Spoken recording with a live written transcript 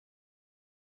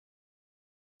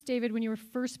David, when you were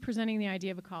first presenting the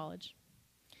idea of a college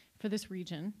for this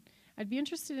region, I'd be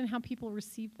interested in how people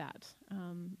received that,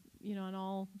 on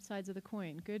all sides of the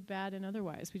coin, good, bad, and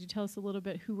otherwise. Would you tell us a little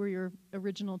bit who were your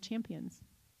original champions?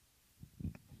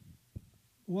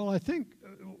 Well, I think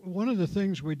one of the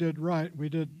things we did right, we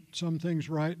did some things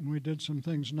right and we did some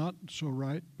things not so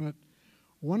right, but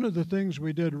one of the things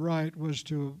we did right was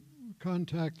to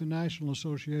contact the National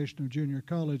Association of Junior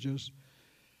Colleges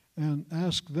and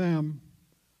ask them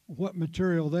what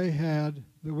material they had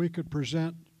that we could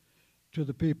present to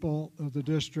the people of the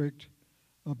district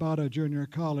about a junior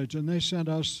college. And they sent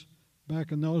us,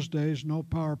 back in those days, no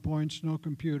PowerPoints, no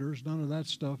computers, none of that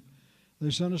stuff. They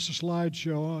sent us a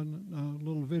slideshow and a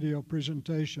little video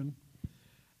presentation.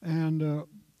 And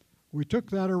we took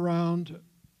that around.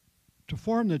 To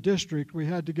form the district, we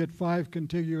had to get 5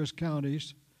 contiguous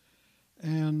counties.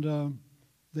 And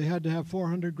they had to have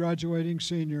 400 graduating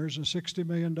seniors, a $60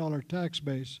 million tax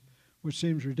base, which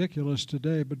seems ridiculous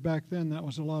today, but back then that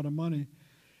was a lot of money.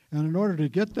 And in order to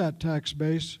get that tax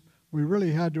base, we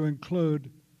really had to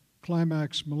include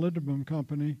Climax Molybdenum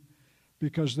Company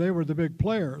because they were the big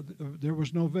player. There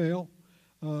was no Vail.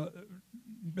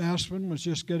 Aspen was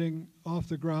just getting off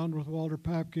the ground with Walter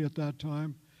Papke at that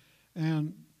time.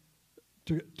 And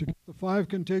to get the 5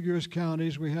 contiguous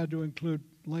counties, we had to include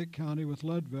Lake County with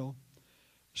Leadville.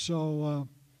 So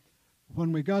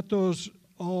when we got those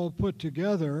all put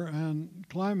together, and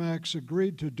Climax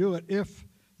agreed to do it if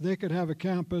they could have a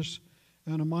campus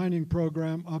and a mining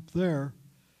program up there,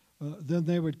 then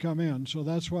they would come in. So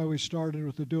that's why we started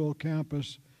with the dual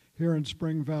campus here in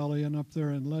Spring Valley and up there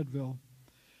in Leadville.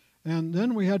 And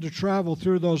then we had to travel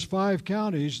through those 5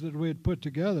 counties that we had put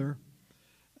together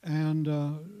and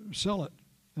sell it.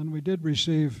 And we did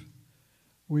receive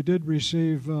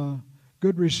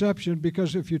good reception,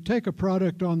 because if you take a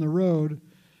product on the road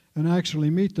and actually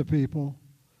meet the people,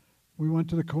 we went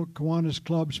to the Kiwanis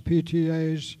clubs,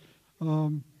 PTAs,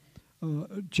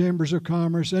 chambers of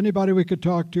commerce, anybody we could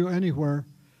talk to anywhere,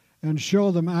 and show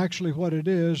them actually what it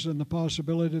is and the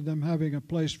possibility of them having a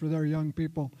place for their young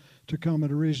people to come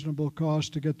at a reasonable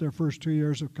cost to get their first 2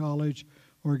 years of college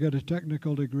or get a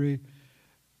technical degree.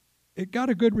 It got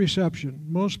a good reception.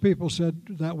 Most people said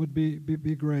that would be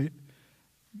great.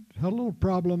 Had a little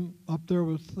problem up there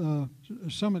with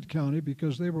Summit County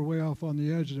because they were way off on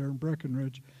the edge there in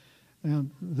Breckenridge.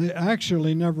 And they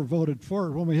actually never voted for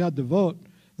it. When we had the vote,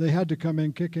 they had to come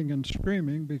in kicking and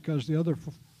screaming because the other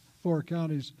 4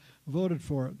 counties voted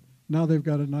for it. Now they've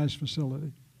got a nice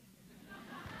facility.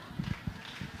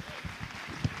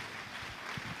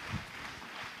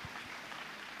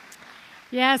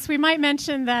 Yes, we might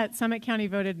mention that Summit County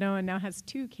voted no and now has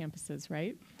 2 campuses,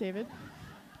 right, David?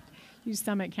 You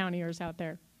Summit Countyers out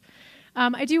there.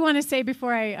 I do want to say,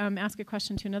 before I ask a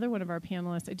question to another one of our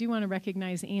panelists, I do want to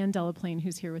recognize Ann Delaplane,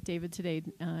 who's here with David today.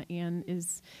 Ann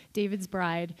is David's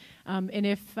bride. And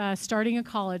if starting a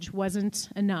college wasn't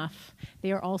enough,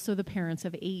 they are also the parents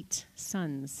of 8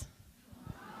 sons.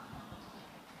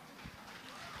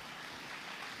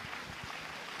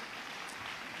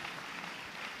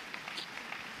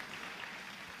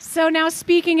 So now,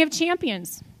 speaking of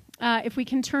champions, if we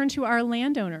can turn to our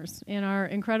landowners and our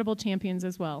incredible champions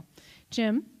as well.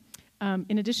 Jim,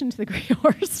 in addition to the great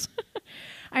horse,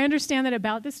 I understand that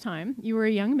about this time, you were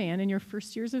a young man in your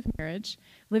first years of marriage,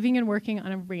 living and working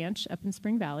on a ranch up in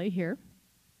Spring Valley here.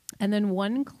 And then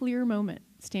one clear moment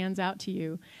stands out to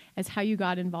you as how you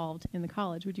got involved in the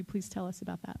college. Would you please tell us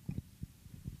about that?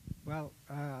 Well,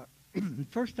 the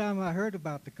first time I heard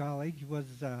about the college was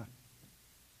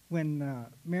when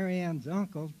Mary Ann's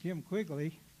uncle, Jim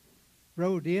Quigley,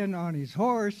 rode in on his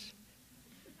horse,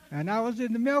 and I was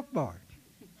in the milk barn.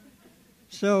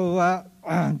 So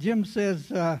Jim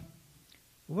says,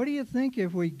 what do you think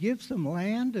if we give some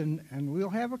land and we'll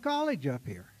have a college up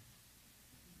here?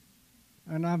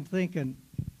 And I'm thinking,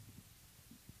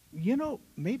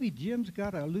 maybe Jim's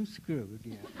got a loose screw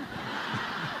again.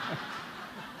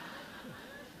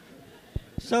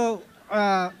 So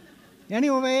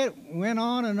anyway, it went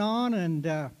on, and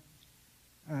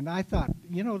I thought,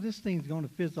 this thing's going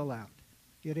to fizzle out.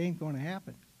 It ain't going to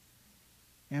happen.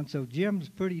 And so Jim's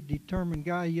a pretty determined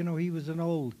guy. He was an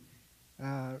old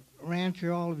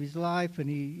rancher all of his life, and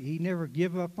he never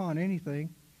give up on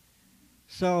anything.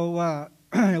 So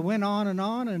it went on,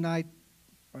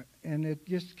 and it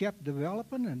just kept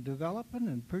developing,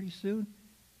 and pretty soon,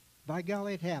 by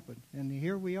golly, it happened. And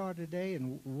here we are today,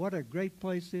 and what a great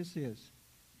place this is.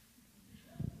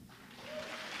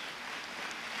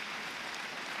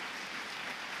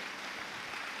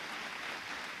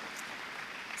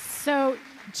 So,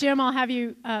 Jim, I'll have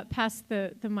you pass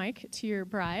the mic to your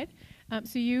bride.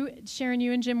 So Sharon,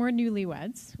 you and Jim were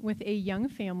newlyweds with a young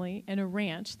family and a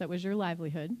ranch that was your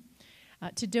livelihood.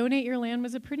 To donate your land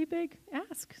was a pretty big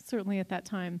ask, certainly at that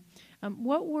time.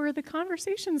 What were the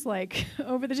conversations like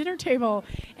over the dinner table?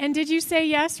 And did you say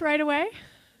yes right away?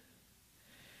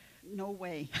 No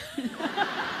way.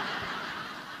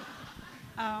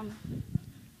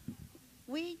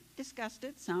 We discussed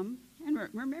it some, and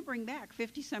remembering back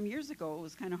 50-some years ago, it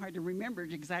was kind of hard to remember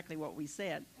exactly what we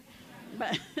said.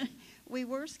 But we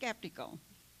were skeptical.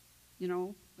 You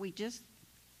know, we just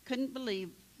couldn't believe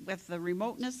with the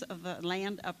remoteness of the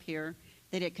land up here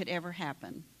that it could ever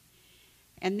happen.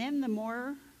 And then the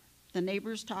more the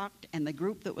neighbors talked and the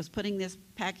group that was putting this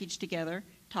package together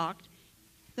talked,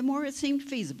 the more it seemed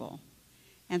feasible.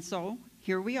 And so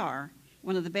here we are,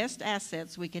 one of the best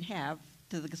assets we could have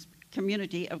to the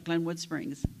community of Glenwood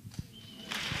Springs.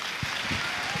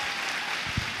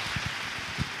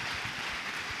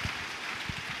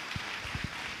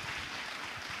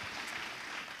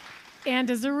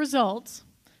 And as a result,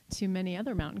 to many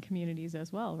other mountain communities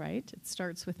as well, right? It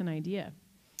starts with an idea.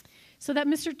 So that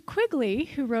Mr. Quigley,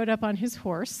 who rode up on his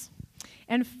horse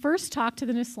and first talked to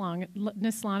the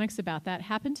Nislonics about that,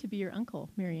 happened to be your uncle,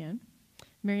 Marianne.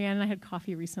 Marianne and I had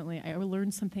coffee recently. I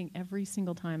learned something every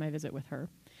single time I visit with her.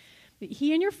 But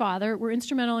he and your father were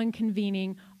instrumental in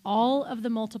convening all of the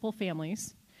multiple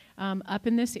families up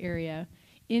in this area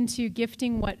into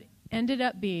gifting what ended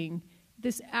up being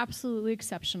this absolutely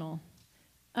exceptional,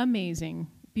 amazing,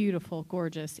 beautiful,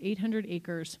 gorgeous 800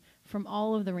 acres from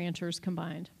all of the ranchers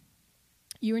combined.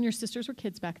 You and your sisters were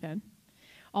kids back then.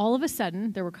 All of a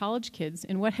sudden, there were college kids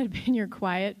in what had been your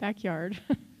quiet backyard.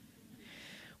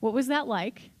 What was that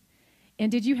like?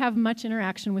 And did you have much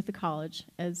interaction with the college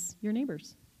as your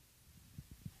neighbors?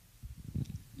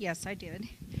 Yes, I did.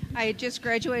 I had just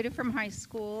graduated from high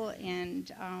school,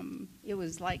 and it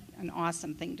was like an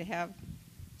awesome thing to have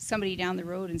somebody down the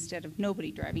road instead of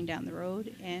nobody driving down the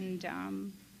road. And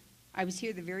I was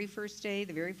here the very first day,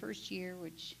 the very first year,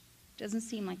 which doesn't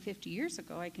seem like 50 years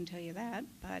ago, I can tell you that.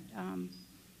 But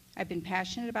I've been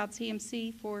passionate about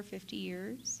CMC for 50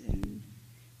 years and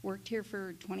worked here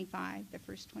for the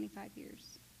first 25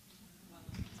 years.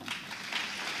 So.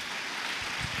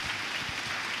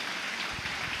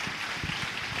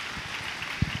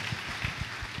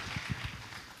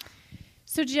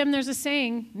 So, Jim, there's a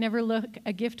saying, never look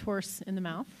a gift horse in the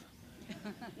mouth.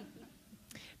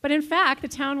 But in fact, the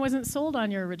town wasn't sold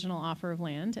on your original offer of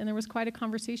land, and there was quite a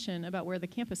conversation about where the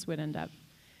campus would end up.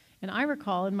 And I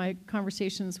recall in my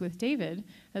conversations with David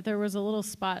that there was a little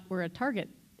spot where a Target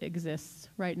exists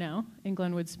right now in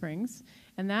Glenwood Springs,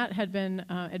 and that had been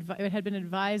it had been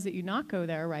advised that you not go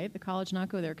there, right? The college not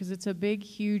go there because it's a big,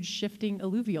 huge, shifting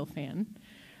alluvial fan.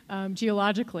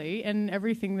 Geologically, and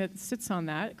everything that sits on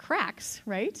that cracks,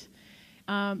 right?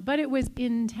 But it was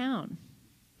in town.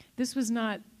 This was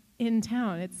not in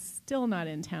town. It's still not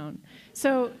in town.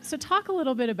 So talk a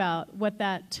little bit about what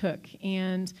that took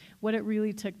and what it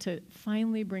really took to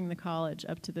finally bring the college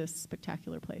up to this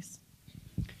spectacular place.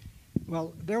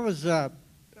 Well, there was a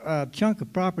chunk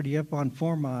of property up on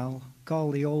 4 Mile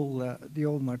called the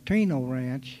old Martino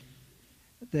Ranch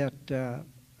that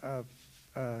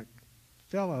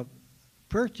fellow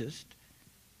purchased,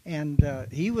 and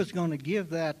he was going to give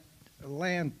that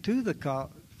land to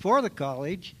for the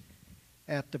college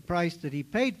at the price that he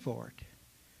paid for it.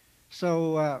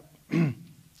 So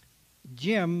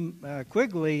Jim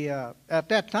Quigley, at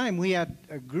that time we had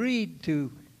agreed to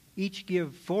each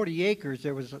give 40 acres.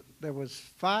 There was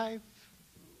 5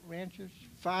 ranchers,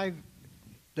 5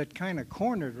 that kind of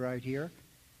cornered right here,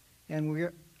 and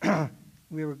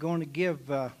we were going to give,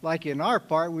 like in our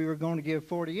part, we were going to give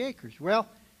 40 acres. Well,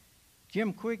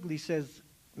 Jim Quigley says,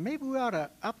 maybe we ought to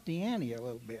up the ante a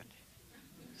little bit.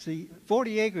 See,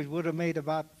 40 acres would have made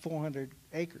about 400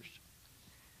 acres.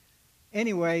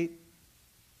 Anyway,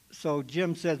 so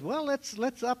Jim says, well,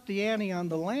 let's up the ante on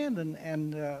the land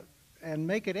and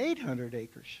make it 800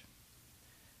 acres.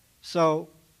 So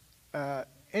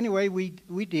anyway,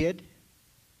 we did,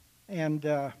 and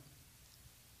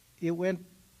it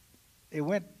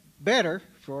went better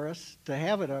for us to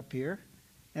have it up here,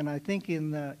 and I think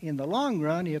in the long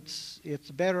run, it's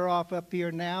better off up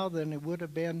here now than it would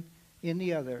have been in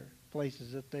the other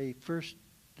places that they first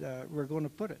were going to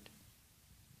put it.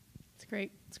 It's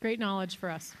great. It's great knowledge for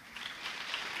us.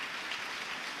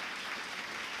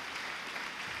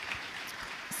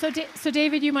 So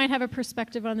David, you might have a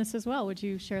perspective on this as well. Would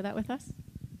you share that with us?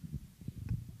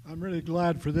 I'm really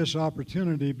glad for this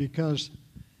opportunity because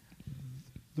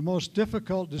the most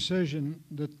difficult decision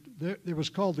it was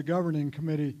called the governing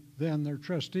committee then, they're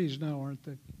trustees now, aren't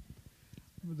they?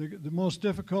 The most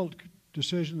difficult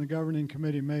decision the governing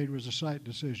committee made was a site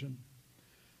decision.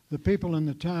 The people in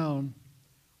the town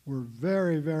were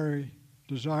very, very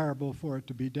desirable for it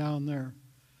to be down there.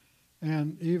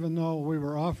 And even though we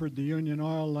were offered the Union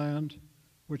Oil land,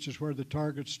 which is where the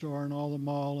Target store and all the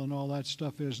mall and all that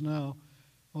stuff is now,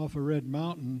 off of Red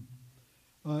Mountain,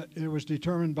 it was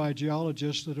determined by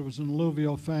geologists that it was an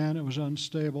alluvial fan, it was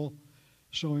unstable,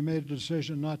 so we made a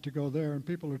decision not to go there. And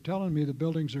people are telling me the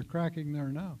buildings are cracking there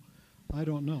now. I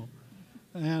don't know.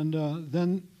 And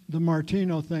then the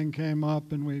Martino thing came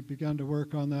up, and we began to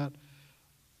work on that.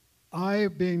 I,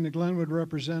 being the Glenwood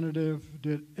representative,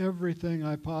 did everything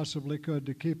I possibly could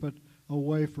to keep it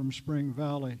away from Spring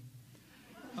Valley.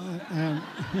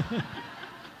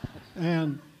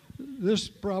 And this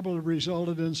probably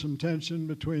resulted in some tension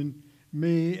between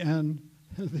me and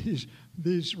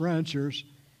these ranchers.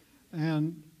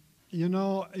 And, you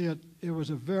know, it was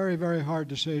a very, very hard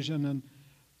decision. And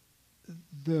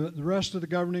the rest of the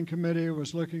governing committee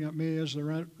was looking at me as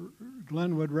the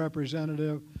Glenwood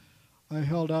representative. I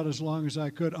held out as long as I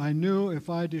could. I knew if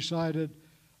I decided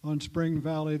on Spring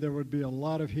Valley, there would be a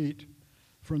lot of heat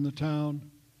from the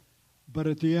town. But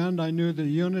at the end, I knew the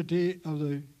unity of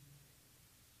the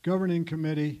governing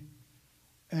committee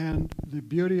and the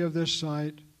beauty of this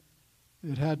site,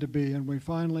 it had to be. And we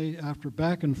finally, after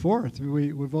back and forth,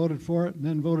 we voted for it and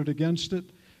then voted against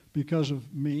it because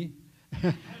of me.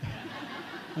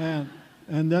 and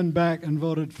then back and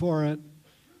voted for it.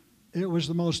 It was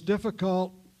the most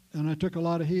difficult, and I took a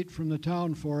lot of heat from the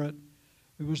town for it.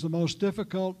 It was the most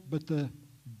difficult, but the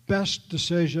best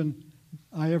decision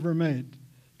I ever made.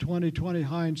 20/20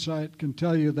 hindsight can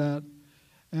tell you that.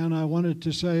 And I wanted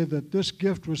to say that this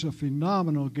gift was a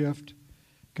phenomenal gift.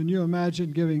 Can you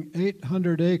imagine giving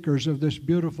 800 acres of this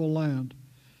beautiful land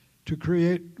to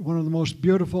create one of the most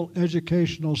beautiful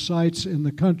educational sites in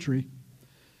the country?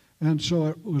 And so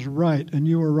it was right, and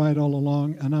you were right all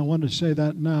along, and I want to say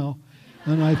that now.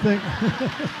 And I think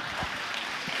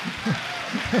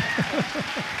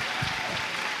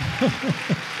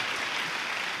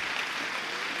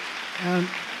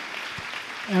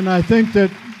and I think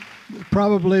that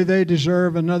probably they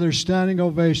deserve another standing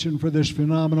ovation for this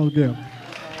phenomenal gift.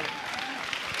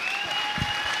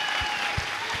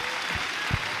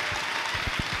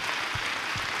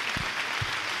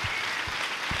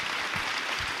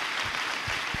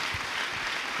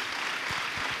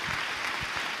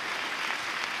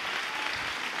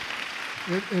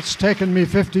 It's taken me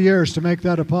 50 years to make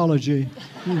that apology,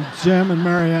 Jim and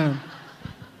Marianne.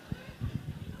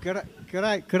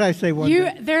 Could I say one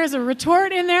thing? There's a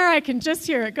retort in there. I can just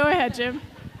hear it. Go ahead, Jim.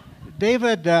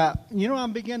 David, you know,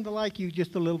 I'm beginning to like you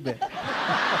just a little bit.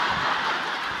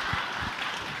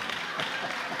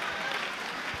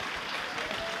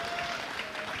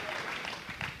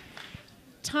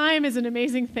 Time is an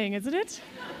amazing thing, isn't it?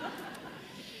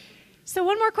 So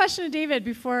one more question to David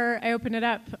before I open it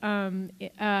up. In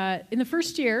the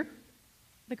first year,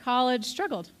 the college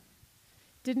struggled.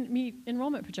 Didn't meet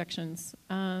enrollment projections,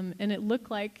 and it looked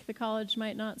like the college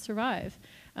might not survive.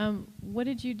 What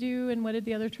did you do, and what did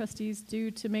the other trustees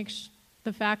do to make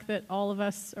the fact that all of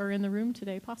us are in the room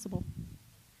today possible?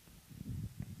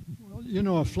 Well, you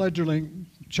know, a fledgling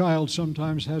child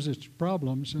sometimes has its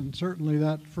problems, and certainly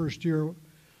that first year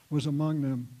was among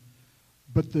them.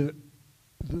 But the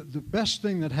best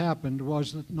thing that happened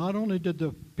was that not only did the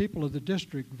people of the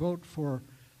district vote for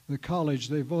the college,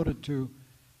 they voted to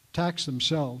tax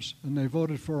themselves, and they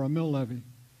voted for a mill levy.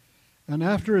 And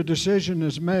after a decision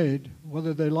is made,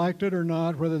 whether they liked it or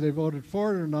not, whether they voted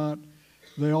for it or not,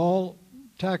 they all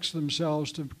taxed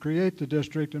themselves to create the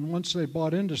district, and once they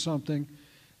bought into something,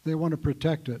 they want to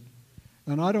protect it.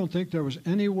 And I don't think there was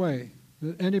any way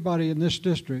that anybody in this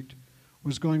district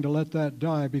was going to let that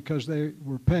die, because they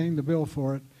were paying the bill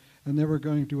for it, and they were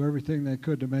going to do everything they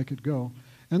could to make it go.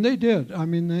 And they did. I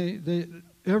mean,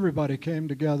 everybody came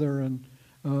together and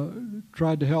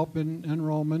tried to help in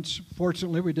enrollments.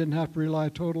 Fortunately, we didn't have to rely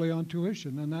totally on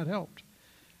tuition, and that helped.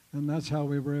 And that's how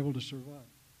we were able to survive.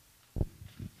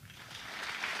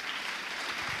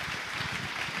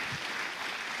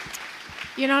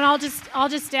 You know, and I'll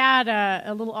just add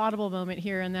a little audible moment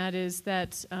here, and that is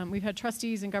that we've had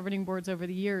trustees and governing boards over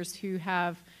the years who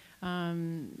have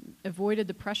avoided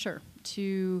the pressure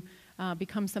to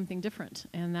become something different,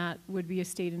 and that would be a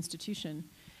state institution,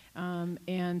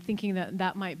 and thinking that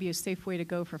that might be a safe way to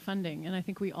go for funding. And I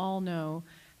think we all know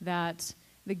that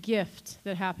the gift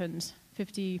that happened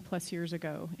 50 plus years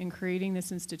ago in creating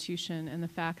this institution, and the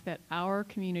fact that our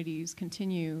communities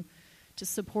continue to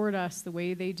support us the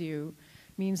way they do,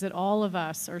 means that all of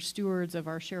us are stewards of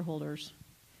our shareholders,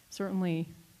 certainly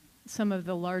some of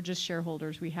the largest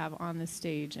shareholders we have on this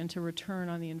stage and to return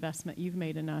on the investment you've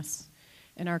made in us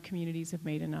and our communities have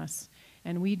made in us.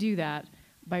 And we do that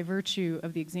by virtue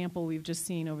of the example we've just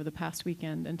seen over the past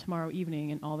weekend and tomorrow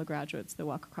evening and all the graduates that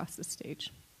walk across the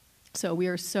stage. So we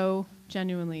are so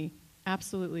genuinely,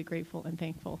 absolutely grateful and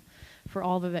thankful for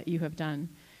all that you have done.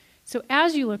 So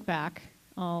as you look back,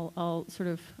 I'll sort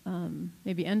of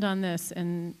maybe end on this,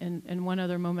 and one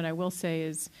other moment I will say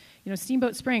is,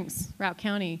 Steamboat Springs, Routt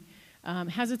County,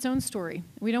 has its own story.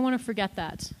 We don't want to forget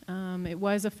that. It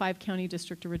was a 5-county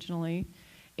district originally,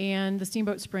 and the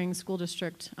Steamboat Springs School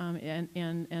District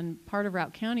and part of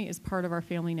Routt County is part of our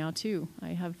family now too. I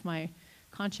have my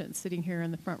conscience sitting here in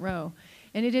the front row.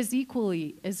 And it is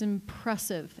equally as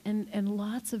impressive and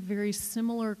lots of very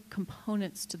similar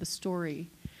components to the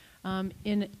story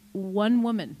in one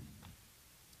woman,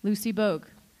 Lucy Bogue,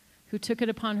 who took it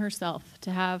upon herself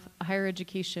to have a higher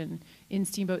education in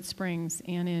Steamboat Springs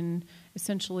and in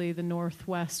essentially the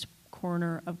northwest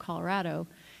corner of Colorado,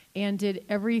 and did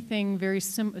everything very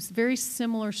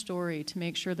similar story to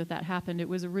make sure that happened. It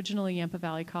was originally Yampa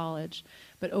Valley College,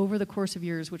 but over the course of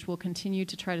years, which we'll continue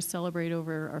to try to celebrate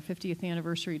over our 50th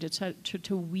anniversary,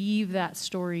 to weave that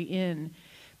story in,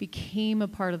 became a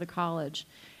part of the college.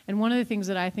 And one of the things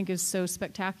that I think is so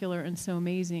spectacular and so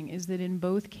amazing is that in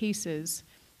both cases,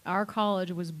 our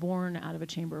college was born out of a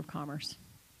Chamber of Commerce.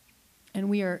 And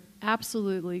we are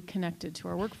absolutely connected to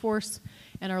our workforce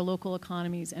and our local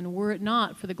economies. And were it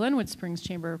not for the Glenwood Springs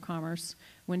Chamber of Commerce,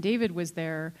 when David was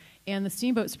there, and the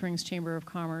Steamboat Springs Chamber of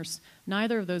Commerce,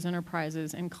 neither of those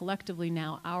enterprises, and collectively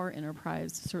now our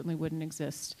enterprise, certainly wouldn't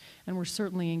exist. And we're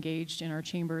certainly engaged in our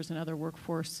chambers and other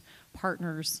workforce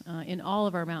partners in all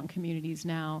of our mountain communities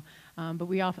now. But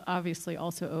we obviously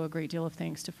also owe a great deal of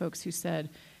thanks to folks who said,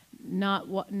 I'm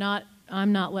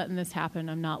not letting this happen.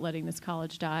 I'm not letting this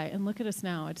college die. And look at us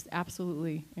now. It's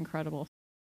absolutely incredible.